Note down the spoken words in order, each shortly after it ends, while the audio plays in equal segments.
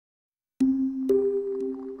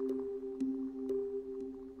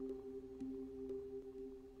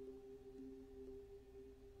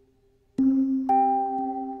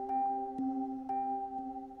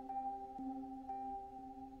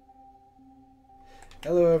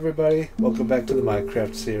Hello everybody, welcome back to the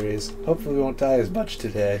Minecraft series. Hopefully we won't die as much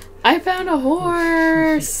today. I found a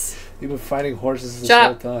horse! You've been finding horses this Shut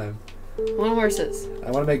whole up. time. I want horses. I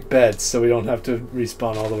want to make beds so we don't have to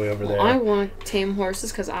respawn all the way over there. I want to tame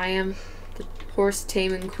horses because I am the horse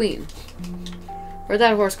taming queen. Where'd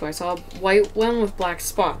that horse go? I saw a white one with black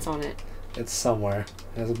spots on it. It's somewhere.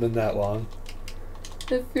 It hasn't been that long.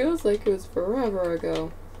 It feels like it was forever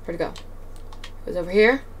ago. Where'd it go? It was over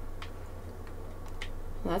here.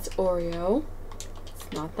 That's Oreo.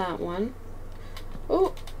 It's not that one.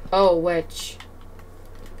 Oh, oh, witch.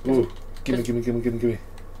 Ooh, gimme.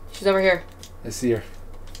 She's over here. I see her.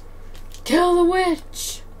 Kill the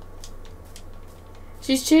witch!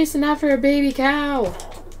 She's chasing after a baby cow.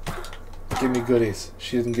 Give me goodies.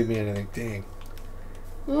 She didn't give me anything. Dang.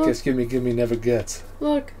 Look, Guess gimme never gets.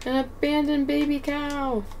 look, an abandoned baby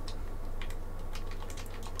cow.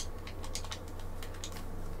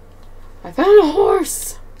 I found a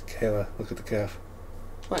horse! Kayla, look at the calf.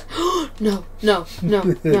 What? No,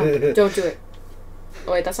 don't do it.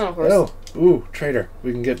 Oh wait, that's not a horse. Oh, ooh, trader.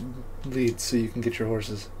 We can get leads so you can get your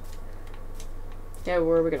horses. Yeah,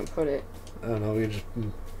 where are we gonna put it? I don't know, we can just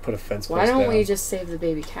put a fence Why post don't down. we just save the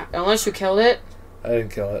baby cow? Unless you killed it? I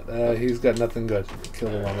didn't kill it. He's got nothing good. Kill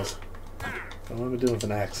the llamas. What am I doing with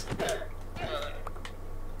an axe?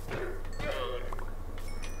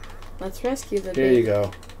 Let's rescue the Here baby. you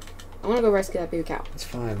go. I wanna go rescue that baby cow. It's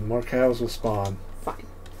fine. More cows will spawn. Fine.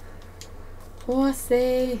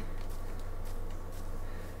 Horsey.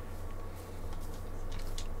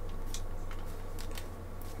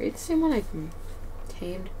 Are you the same one I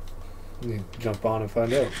tamed? You jump on and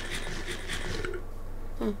find out.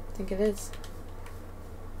 Huh, I think it is.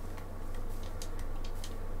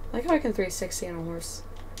 I like how I can 360 on a horse.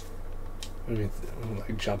 I mean,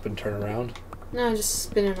 like jump and turn around. No, just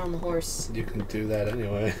spinning on the horse. You can do that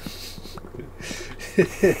anyway.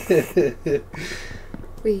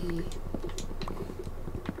 Wee.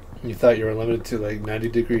 You thought you were limited to like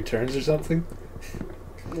 90-degree turns or something?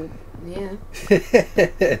 Well, yeah.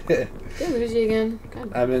 Did I lose you again?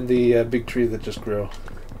 God. I'm in the big tree that just grew.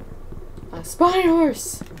 A spotted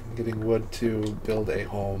horse! I'm getting wood to build a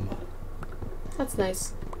home. That's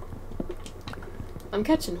nice. I'm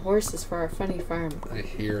catching horses for our funny farm. I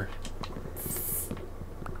hear.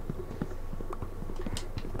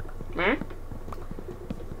 Meh?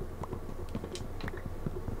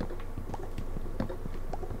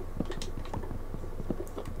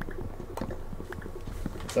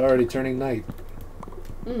 It's already turning night.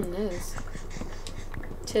 It is.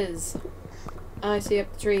 Tis. I see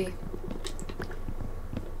up the tree.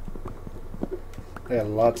 I got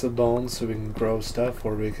lots of bones so we can grow stuff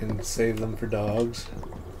or we can save them for dogs.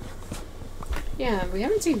 Yeah, we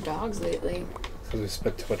haven't seen dogs lately. Because we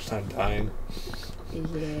spent too much time dying.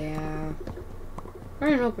 Yeah. We're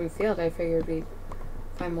in an open field. I figured we'd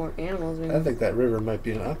find more animals. Maybe. I think that river might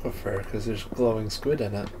be an aquifer because there's glowing squid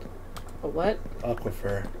in it. A what?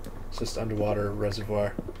 Aquifer. It's just underwater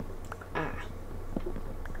reservoir. Ah.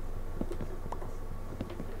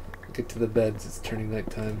 Get to the beds. It's turning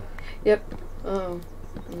nighttime. Yep. Oh.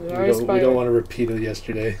 We don't want to repeat it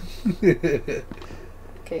yesterday.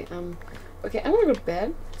 Okay, okay, I want to go to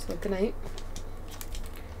bed, so good night.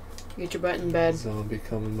 Get your butt in bed. Zombie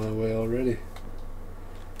coming my way already.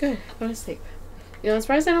 Good, go to sleep. You know, I'm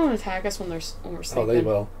surprised they don't attack us when we're sleeping. Oh, they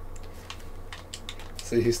will.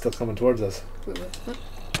 See, he's still coming towards us. Wait, what?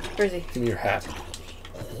 Where is he? Give me your hat.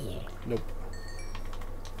 Nope.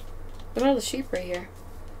 Look at all the sheep right here.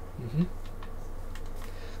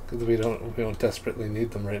 Because we don't desperately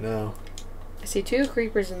need them right now. I see 2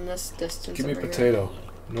 creepers in this distance. Give me over here. potato.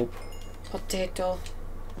 Nope. Potato.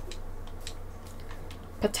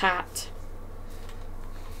 Patat.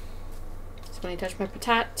 Somebody touch my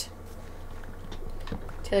patat.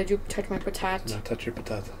 Taylor, do you touch my patat? No, touch your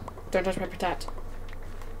patat. Don't touch my patat.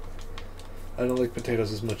 I don't like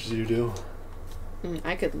potatoes as much as you do.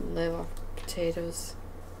 I could live off potatoes.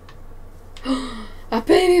 A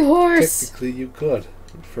baby horse! Technically, you could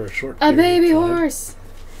for a short A period baby of time. horse!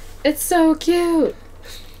 It's so cute!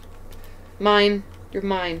 Mine. You're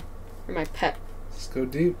mine. You're my pet. Just go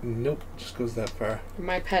deep. Nope, just goes that far. You're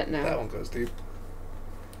my pet now. That one goes deep.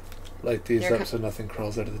 Light these up so nothing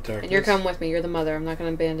crawls out of the darkness. And you're come with me. You're the mother. I'm not going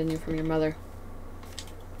to abandon you from your mother.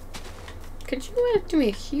 Could you do me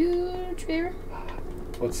a huge favor?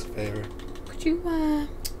 What's the favor? Could you build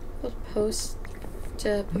a post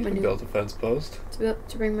to put You my can new build a fence post. to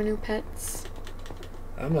bring my new pets?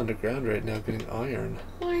 I'm underground right now getting iron.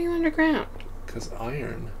 Why are you underground? Because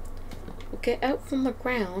iron. Well, get out from the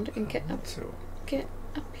ground and I get want up to. get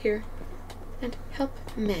up here and help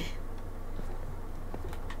me.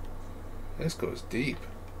 This goes deep.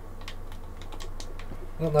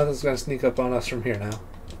 Well, nothing's gonna sneak up on us from here now.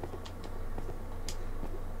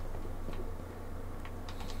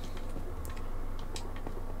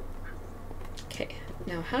 Okay,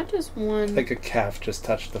 now how does one... Like a calf just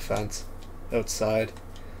touched the fence outside.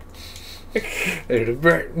 There's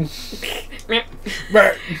Bert.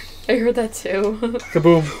 Bert. I heard that too.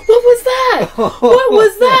 Kaboom. What was that? What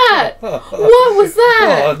was that? What was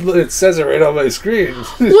that? Oh, it says it right on my screen.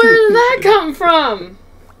 Where did that come from?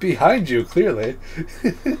 Behind you, clearly.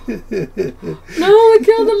 No, we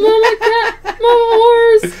killed the mama cat. Mama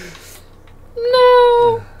horse.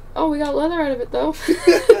 No. Oh, we got leather out of it though.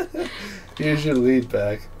 Here's your lead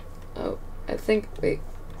back. Oh, I think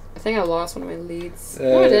I lost one of my leads.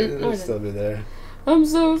 No, I didn't. It'll still be there. I'm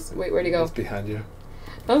so... Wait, where'd he go? It's behind you.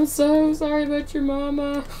 I'm so sorry about your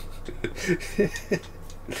mama.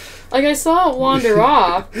 Like, I saw it wander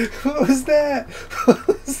off. What was that? What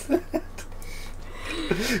was that?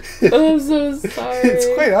 I'm so sorry.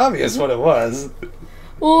 It's quite obvious what it was.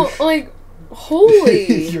 Well, like,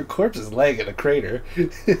 holy. Your corpse is laying in a crater.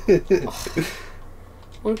 I'm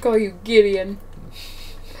gonna call you Gideon.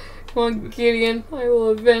 Come on, Gideon. I will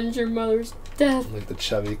avenge your mother's death. Like the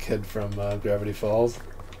chubby kid from Gravity Falls.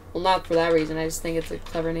 Well, not for that reason. I just think it's a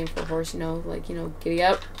clever name for a horse, you know? Like, you know, giddy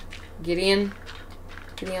up. Gideon.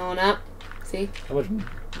 Giddy on up. See? How much?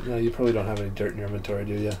 No, you probably don't have any dirt in your inventory,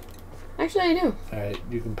 do you? Actually, I do. Alright,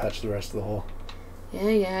 you can patch the rest of the hole.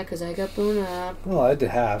 Yeah, because I got blown up. Well, I did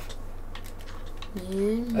half.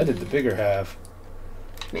 Yeah. I did the bigger half.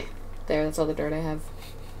 Meh. There, that's all the dirt I have.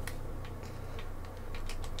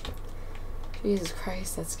 Jesus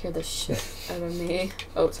Christ, that scared the shit out of me.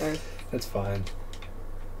 Oh, sorry. That's fine.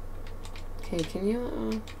 Okay, can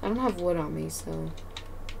you, I don't have wood on me, so...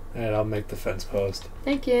 Alright, I'll make the fence post.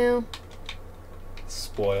 Thank you.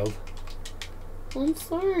 Spoiled. Well, I'm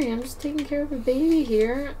sorry, I'm just taking care of a baby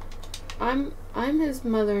here. I'm his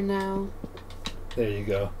mother now. There you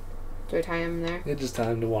go. Do I tie him there? It just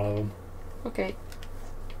timed to one of them. Okay.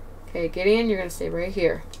 Okay, Gideon, you're gonna stay right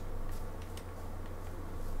here.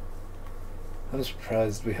 I'm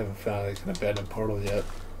surprised we haven't found like an abandoned portal yet.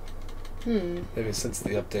 Maybe since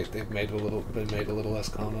the update they've been made a little less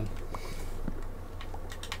common.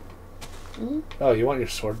 Oh, you want your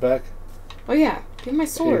sword back? Oh yeah, give me my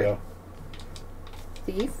sword. Here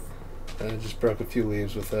you Thief. go. And I just broke a few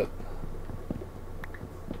leaves with it.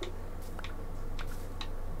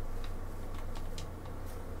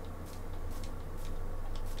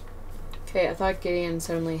 Okay, I thought Gideon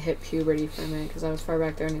suddenly hit puberty for a minute because I was far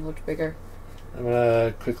back there and he looked bigger. I'm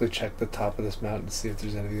gonna quickly check the top of this mountain to see if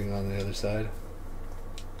there's anything on the other side.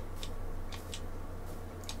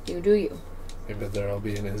 You do you. Maybe there'll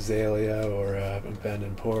be an azalea or an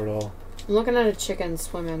abandoned portal. I'm looking at a chicken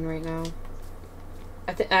swimming right now.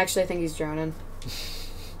 Actually, I think he's drowning.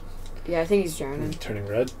 Yeah, I think he's drowning. Turning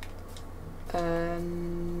red?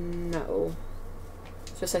 No.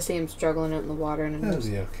 It's just I see him struggling out in the water and That'll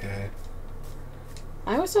be okay.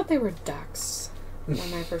 I always thought they were ducks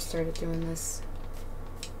when I first started doing this.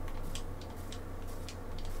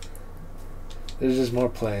 There's just more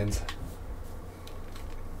planes.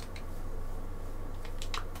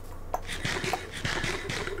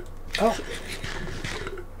 Oh! What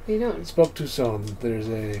are you doing? Spoke too soon. There's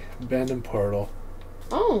a abandoned portal.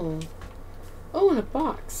 Oh. Oh, in a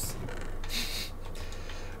box.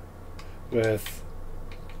 With,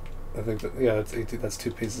 I think that, yeah, that's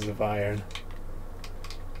 2 pieces of iron.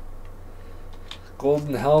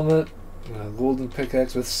 Golden helmet, golden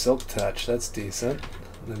pickaxe with silk touch. That's decent.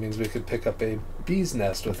 That means we could pick up a bee's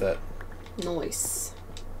nest with it. Nice.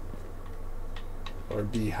 Or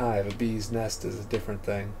beehive. A bee's nest is a different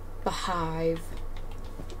thing. Behive.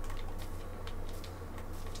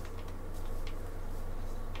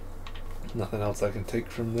 Nothing else I can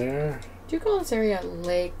take from there. Do you call this area a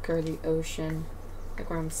lake or the ocean?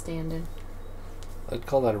 Like where I'm standing? I'd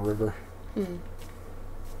call that a river. Hmm.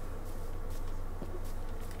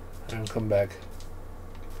 And come back.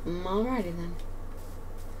 Alrighty then.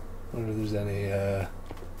 Wonder if there's any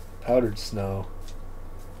powdered snow.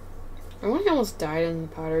 I wonder if I almost died in the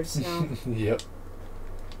powdered snow. Yep.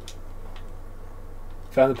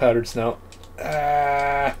 Found the powdered snow.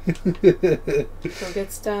 Ah! Go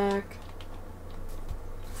get stuck.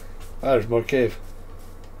 Oh, there's more cave.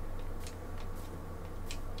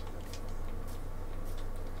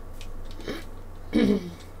 Is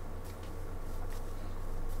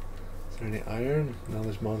there any iron? No,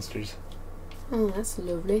 there's monsters. Oh, that's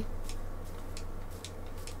lovely.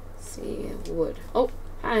 Let's see, wood. Oh,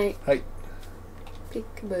 hi. Hi.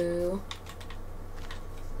 Peekaboo.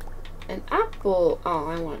 An apple. Oh,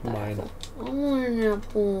 I want that Mine. apple. I want an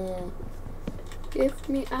apple. Give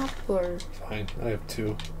me apple. Fine, I have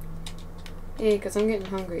 2. Hey, because I'm getting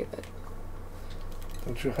hungry, but...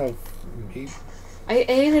 Don't you have meat? I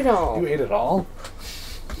ate it all. You ate it all?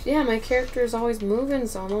 Yeah, my character is always moving,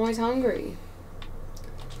 so I'm always hungry.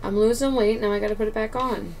 I'm losing weight, now I gotta put it back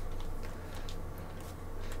on.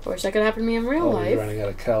 I wish that could happen to me in real life. You're running at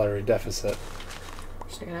a calorie deficit.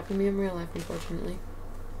 Wish that could happen to me in real life, unfortunately.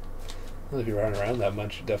 Well, if you run around that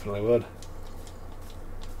much, you definitely would.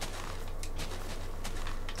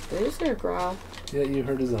 Did I just hear a growl? Yeah, you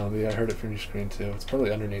heard a zombie. I heard it from your screen too. It's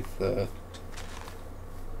probably underneath the...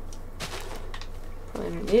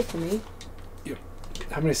 Probably underneath me. Yep.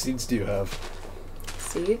 How many seeds do you have?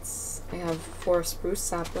 Seeds? I have 4 spruce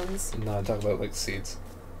saplings. No, I'm talking about like seeds.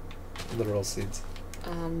 Literal seeds.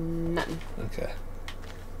 Nothing. Okay.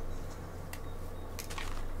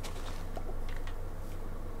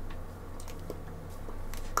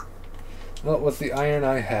 Well, with the iron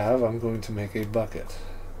I have, I'm going to make a bucket.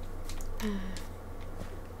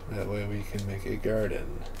 That way we can make a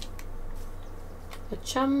garden. A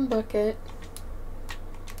chum bucket.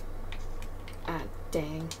 Ah,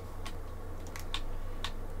 dang.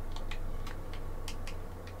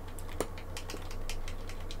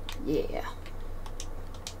 Yeah.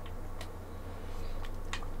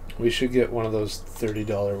 We should get one of those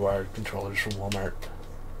 $30 wired controllers from Walmart.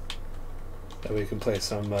 That we can play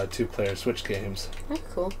some 2-player Switch games. That's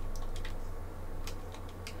cool.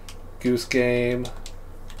 Goose Game.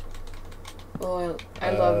 Oh,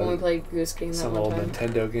 I love when we played Goose Game that some one old time.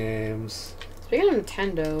 Nintendo games. Speaking of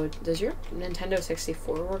Nintendo, does your Nintendo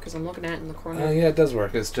 64 work? Because I'm looking at it in the corner. Yeah, it does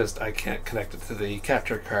work. It's just I can't connect it to the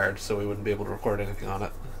capture card, so we wouldn't be able to record anything on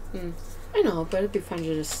it. I know, but it'd be fun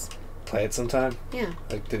to just... Play it sometime? Yeah.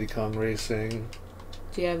 Like Diddy Kong Racing.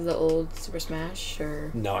 Do you have the old Super Smash,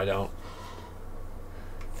 or...? No, I don't.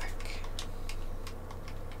 Frick.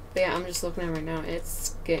 But yeah, I'm just looking at it right now.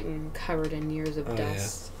 It's getting covered in years of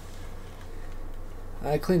dust.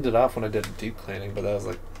 Yeah. I cleaned it off when I did deep cleaning, but that was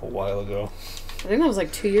like a while ago. I think that was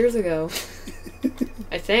like 2 years ago.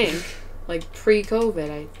 I think. Like pre-COVID,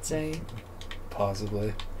 I'd say.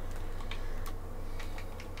 Possibly.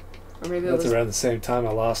 Or maybe That's around the same time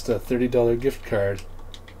I lost a $30 gift card.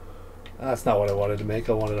 That's not what I wanted to make.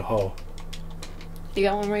 I wanted a hoe. You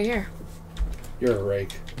got one right here. You're a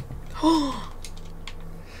rake.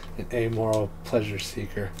 An amoral pleasure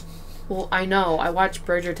seeker. Well, I know. I watch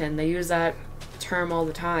Bridgerton. They use that term all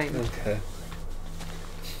the time. Okay.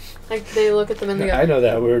 Like, they look at them in the... I know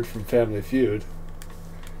that word from Family Feud.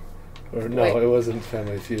 Or no, Wait. It wasn't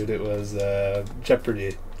Family Feud. It was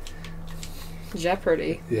Jeopardy.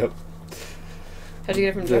 Jeopardy? Yep. How'd you get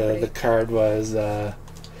it from Jeopardy? The card was the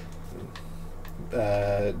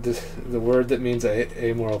word that means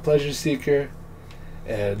amoral pleasure seeker,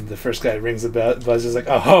 and the first guy rings the buzz is like,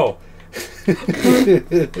 oh ho!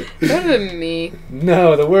 That would have been me.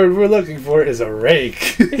 No, the word we're looking for is a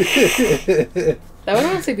rake. That would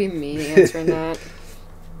honestly be me answering that.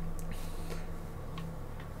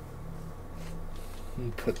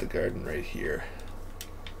 Put the garden right here.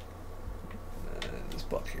 This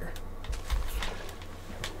block here.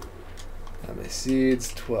 How many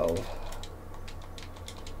seeds? 12.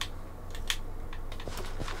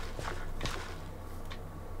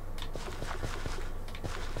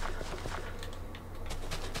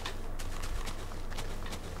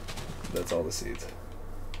 That's all the seeds.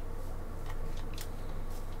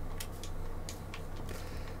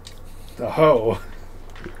 A hoe.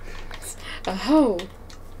 A hoe.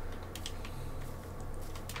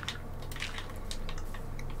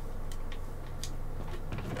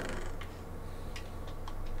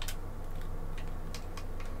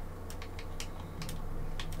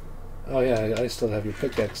 Oh yeah, I still have your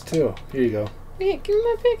pickaxe too. Here you go. Yeah, give me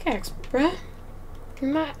my pickaxe, bruh. Give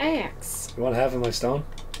me my axe. You want half of my stone?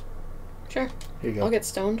 Sure. Here you go. I'll get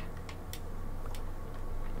stoned.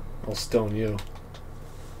 I'll stone you.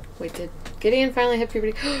 Wait, did Gideon finally hit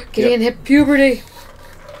puberty? Gideon hit puberty!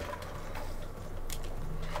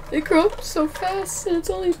 They grow up so fast, and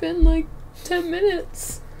it's only been like 10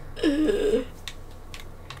 minutes. A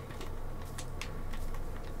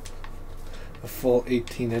full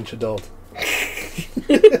 18-inch adult.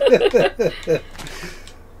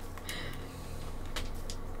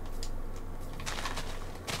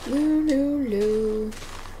 Loo.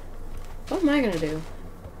 What am I gonna do?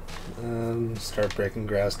 Start breaking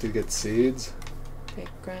grass to get seeds. Break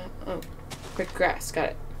grass. Oh, break grass. Got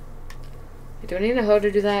it. Do I need a hoe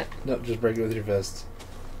to do that? Nope, just break it with your fists.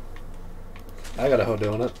 I got a hoe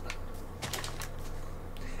doing it.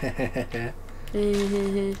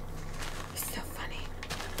 It's so funny.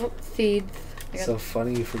 Oh, seeds. So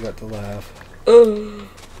funny you forgot to laugh. Oh.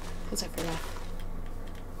 What's that for laugh?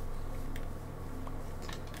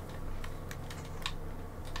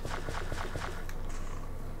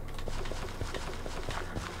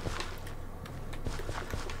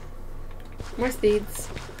 More seeds.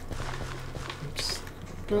 Oops.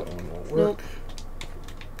 Nope. That one won't work.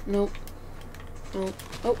 Nope. Nope.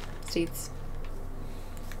 Oh, seeds.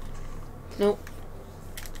 Nope.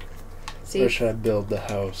 Where should I build the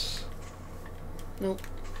house? Nope.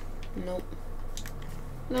 Nope.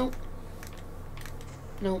 Nope.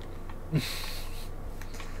 Nope.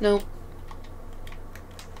 Nope.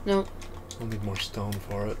 Nope. I'll need more stone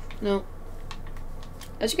for it. Nope.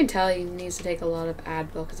 As you can tell, he needs to take a lot of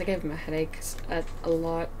Advil because I gave him a headache a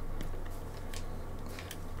lot.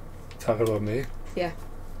 Talking about me? Yeah.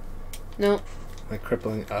 Nope. My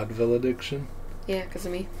crippling Advil addiction? Yeah, because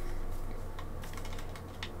of me.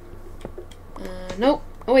 Nope.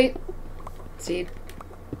 Oh, wait. Seed.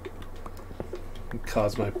 It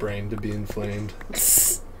caused my brain to be inflamed.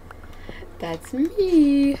 That's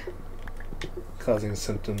me. Causing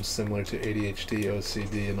symptoms similar to ADHD,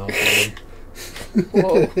 OCD, and autism.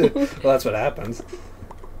 Whoa. Well, that's what happens.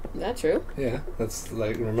 Is that true? Yeah, that's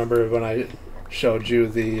like, remember when I showed you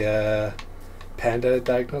the panda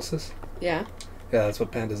diagnosis? Yeah. Yeah, that's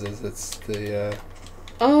what pandas is. It's the...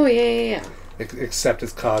 Oh, yeah. Except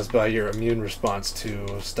it's caused by your immune response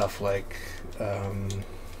to stuff like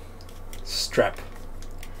strep.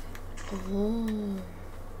 Oh.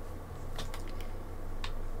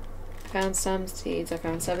 Found some seeds. I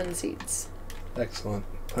found 7 seeds. Excellent.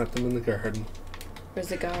 Plant them in the garden. Where's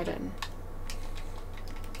the garden?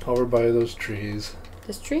 Over by those trees.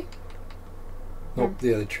 This tree? Nope,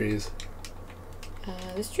 the other trees.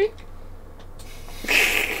 This tree?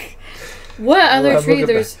 What other Well, tree?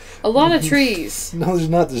 There's a lot of trees. No, there's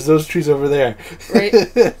not. There's those trees over there. Right?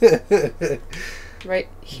 Right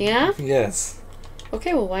here? Yes.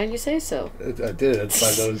 Okay, well, why didn't you say so? I did. It's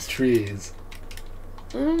by those trees.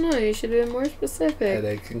 I don't know. You should have been more specific.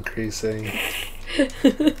 Headache increasing.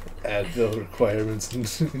 Advil requirements.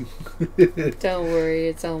 Don't worry.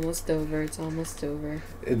 It's almost over. It's almost over.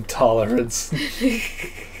 Intolerance.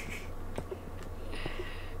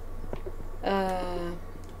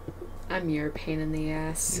 I'm your pain in the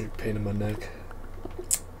ass. You're a pain in my neck.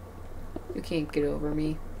 You can't get over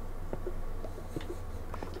me.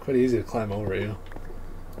 It's quite easy to climb over you.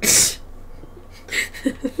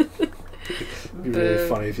 It'd be really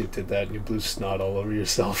funny if you did that and you blew snot all over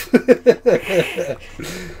yourself. Be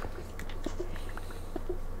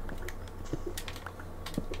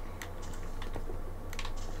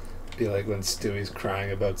like when Stewie's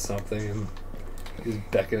crying about something and he's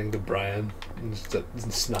beckoning to Brian and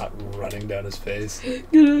just snot running down his face. Get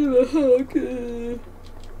out of the hug.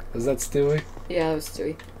 Was that Stewie? Yeah, that was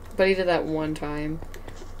Stewie. But he did that one time.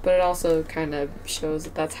 But it also kind of shows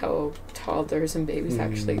that that's how toddlers and babies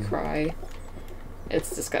actually cry.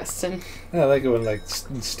 It's disgusting. I like it when like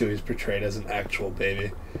Stewie's portrayed as an actual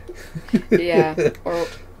baby. Yeah, or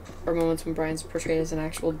moments when Brian's portrayed as an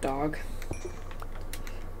actual dog.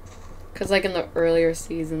 Because like in the earlier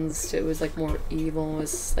seasons, it was like more evil and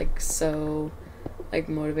was like so like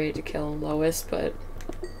motivated to kill Lois, but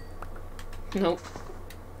nope.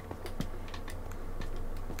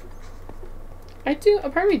 I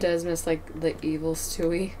part of me does miss like the evil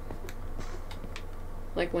Stewie.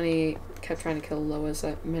 Like when he kept trying to kill Lois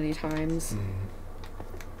many times.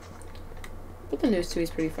 But the new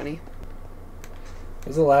Stewie's pretty funny.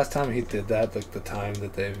 Was the last time he did that, like the time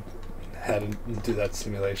that they had him do that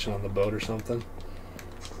simulation on the boat or something?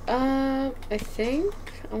 I think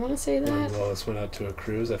I want to say that. When Lois went out to a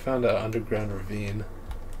cruise, I found an underground ravine.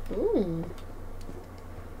 Ooh.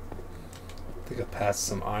 I think I passed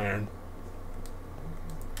some iron.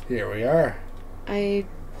 Here we are. I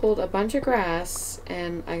pulled a bunch of grass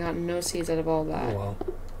and I got no seeds out of all that. Oh well.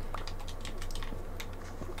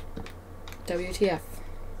 WTF.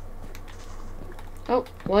 Oh,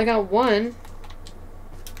 well I got 1.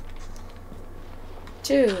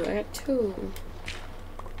 2. I got 2.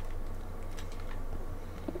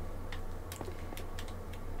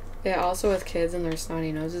 Yeah, also with kids and their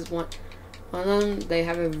snotty noses, one of them, they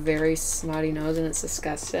have a very snotty nose and it's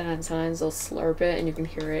disgusting, and sometimes they'll slurp it and you can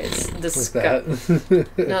hear it. It's disgusting.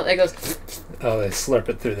 No, it goes... Oh, they slurp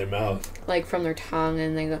it through their mouth. Like from their tongue,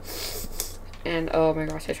 and they go... And oh my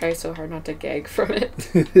gosh, I try so hard not to gag from it.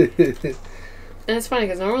 And it's funny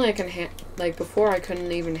because normally I can like before I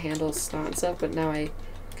couldn't even handle snot and stuff, but now I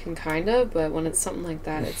can kind of. But when it's something like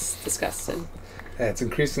that, it's disgusting. Yeah, it's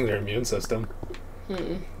increasing their immune system.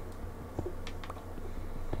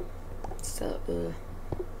 So,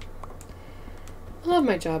 I love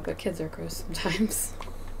my job, but kids are gross sometimes.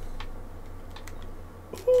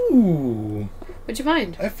 Ooh. What'd you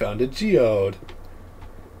find? I found a geode.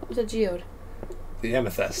 What's a geode? The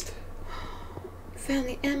amethyst. You found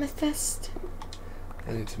the amethyst?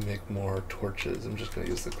 I need to make more torches. I'm just going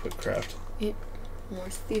to use the quick craft. Yeah, more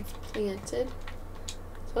seeds planted.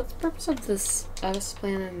 So what's the purpose of this? Us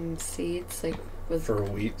planting seeds, like with For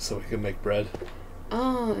wheat, so we can make bread.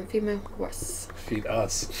 Oh, and feed my horse. Feed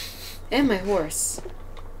us. And my horse.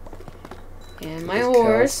 And my Does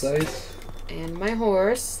horse. calcite? And my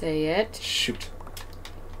horse. Say it. Shoot.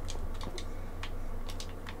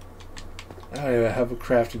 I don't even have a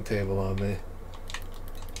crafting table on me.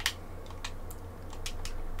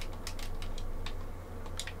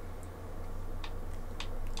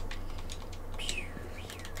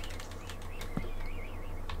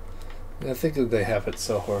 I think that they have it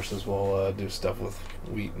so horses will do stuff with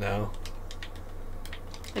wheat now.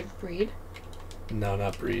 Like breed? No,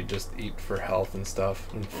 not breed, just eat for health and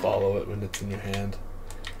stuff and follow it when it's in your hand.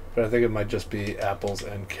 But I think it might just be apples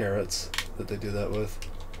and carrots that they do that with.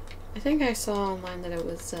 I think I saw online that it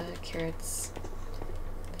was carrots.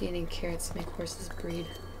 Eating carrots to make horses breed.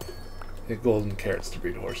 Yeah, golden carrots to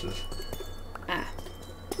breed horses. Ah.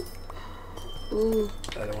 Ooh.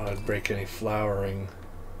 I don't want to break any flowering.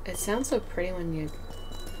 It sounds so pretty when you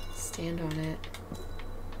stand on it.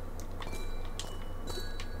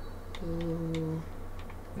 Ooh.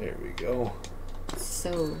 There we go.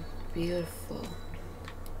 So beautiful.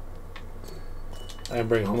 I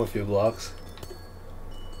bring home a few blocks.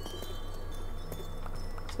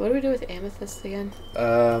 So what do we do with amethyst again?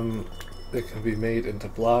 It can be made into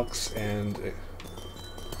blocks and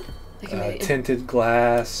Like tinted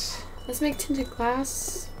glass. Let's make tinted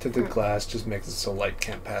glass. Tinted glass just makes it so light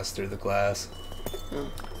can't pass through the glass. Oh.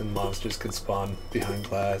 And monsters can spawn behind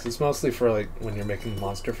glass. It's mostly for like when you're making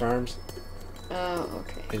monster farms. Oh,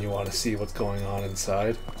 okay. And you want to see what's going on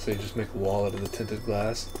inside. So you just make a wall out of the tinted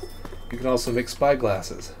glass. You can also make spy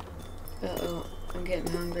glasses. Uh-oh. I'm getting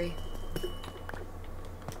hungry.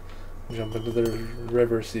 Jump into the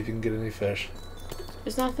river, see if you can get any fish.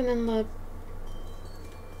 There's nothing in the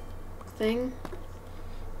thing?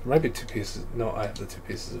 There might be 2 pieces. No, I have the 2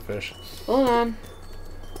 pieces of fish. Hold on.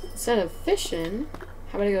 Instead of fishing,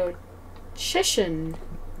 how about I go shishin'?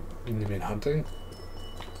 You mean hunting?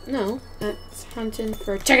 No, that's hunting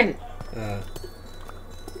for chicken. Uh,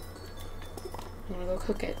 I want to go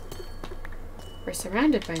cook it. We're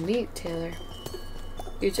surrounded by meat, Taylor.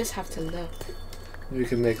 You just have to look. you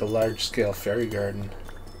can make a large-scale fairy garden.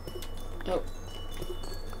 Oh.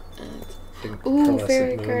 I think Ooh, Pearlescent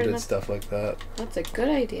fairy Moon garden. did stuff like that. That's a good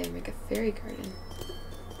idea. Make a fairy garden.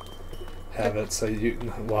 Have it so you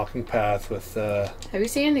walking path with. Have you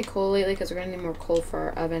seen any coal lately? Because we're gonna need more coal for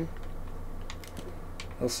our oven.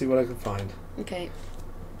 I'll see what I can find. Okay.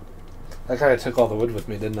 I kind of took all the wood with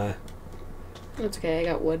me, didn't I? That's okay. I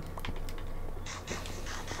got wood.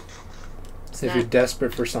 If you're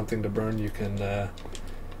desperate for something to burn, you can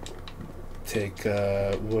take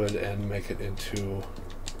wood and make it into.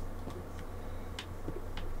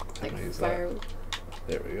 Like use fire. that.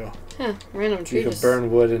 There we go. Huh. Random tree. You can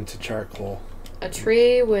burn wood into charcoal. A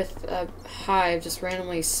tree with a hive just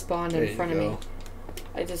randomly spawned There in you front of go. me.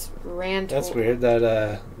 I just ran to. That's weird.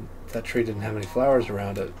 That tree didn't have any flowers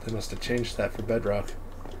around it. They must have changed that for Bedrock.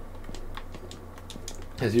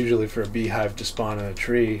 Because usually for a beehive to spawn in a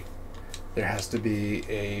tree, there has to be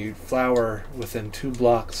a flower within 2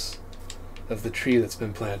 blocks of the tree that's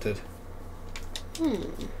been planted.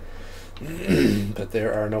 But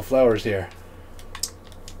there are no flowers here.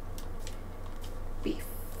 Beef.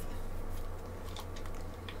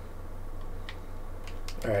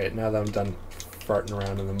 Alright, now that I'm done farting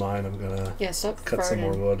around in the mine, I'm gonna Stop cut farting. some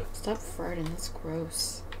more wood. Stop farting. That's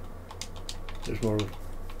gross. There's more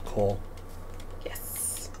coal.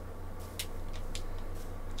 Yes.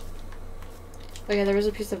 Oh yeah, there was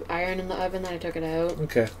a piece of iron in the oven that I took it out.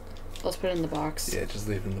 Okay. Let's put it in the box. Yeah, just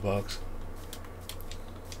leave it in the box.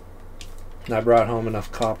 And I brought home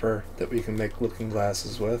enough copper that we can make looking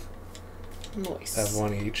glasses with. Nice. Have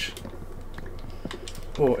 1 each.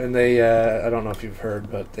 Oh, and they, I don't know if you've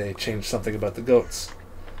heard, but they changed something about the goats.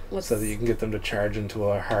 So that you can get them to charge into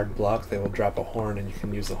a hard block. They will drop a horn and you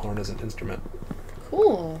can use the horn as an instrument.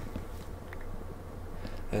 Cool.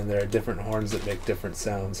 And there are different horns that make different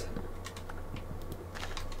sounds.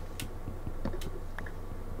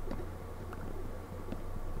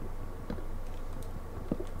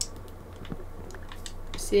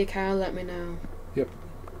 See a cow, let me know. Yep.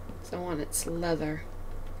 So I want its leather.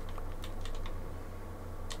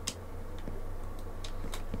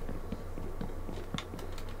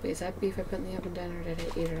 Wait, is that beef I put in the oven down or did I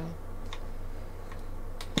eat it all?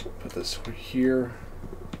 Put this here.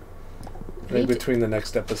 I think between the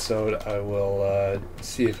next episode, I will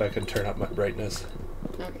see if I can turn up my brightness.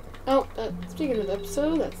 Okay. Oh, speaking of the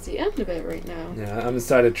episode, that's the end of it right now. Yeah, I'm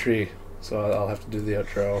inside a tree, so I'll have to do the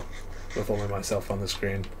outro with only myself on the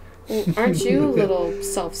screen. Well, aren't you a little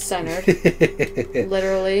self-centered?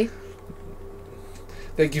 Literally.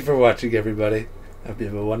 Thank you for watching, everybody. Hope you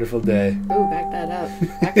have a wonderful day. Ooh, back that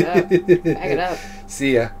up. Back it up. Back it up.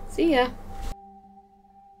 See ya. See ya.